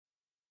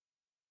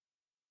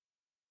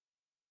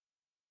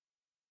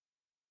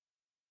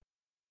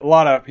A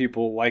lot of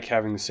people like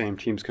having the same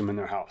teams come in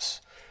their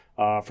house.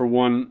 For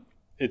one,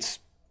 it's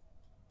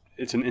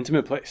an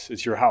intimate place.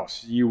 It's your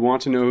house. You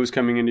want to know who's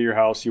coming into your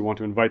house. You want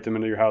to invite them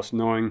into your house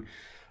knowing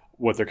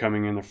what they're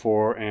coming in there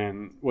for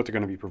and what they're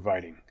going to be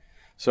providing.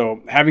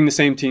 So having the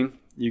same team,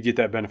 you get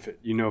that benefit.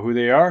 You know who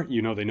they are.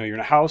 You know they know you're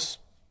in a house.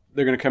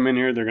 They're going to come in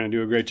here. They're going to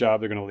do a great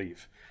job. They're going to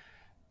leave.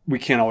 We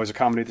can't always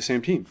accommodate the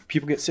same team.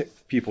 People get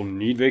sick. People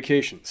need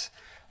vacations.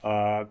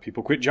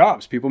 People quit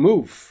jobs. People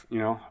move.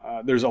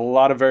 There's a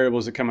lot of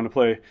variables that come into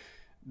play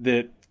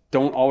that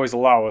don't always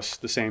allow us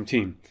the same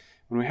team.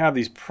 When we have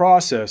these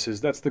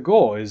processes, that's the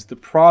goal, is the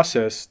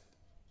process.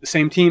 The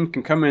same team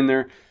can come in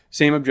there,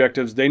 same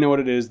objectives. They know what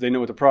it is. They know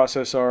what the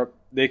process are.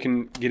 They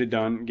can get it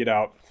done, get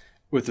out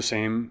with the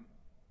same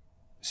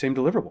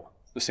deliverable,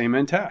 the same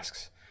end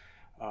tasks.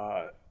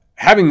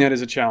 Having that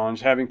is a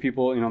challenge. Having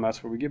people,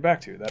 that's where we get back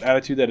to. That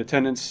attitude, that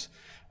attendance,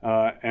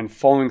 and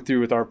following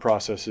through with our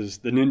processes,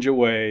 the ninja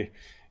way,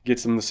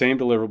 gets them the same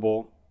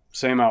deliverable,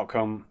 same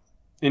outcome,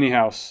 any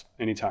house,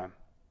 anytime.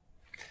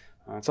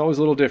 It's always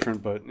a little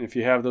different, but if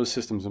you have those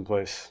systems in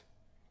place,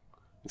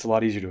 it's a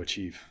lot easier to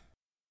achieve.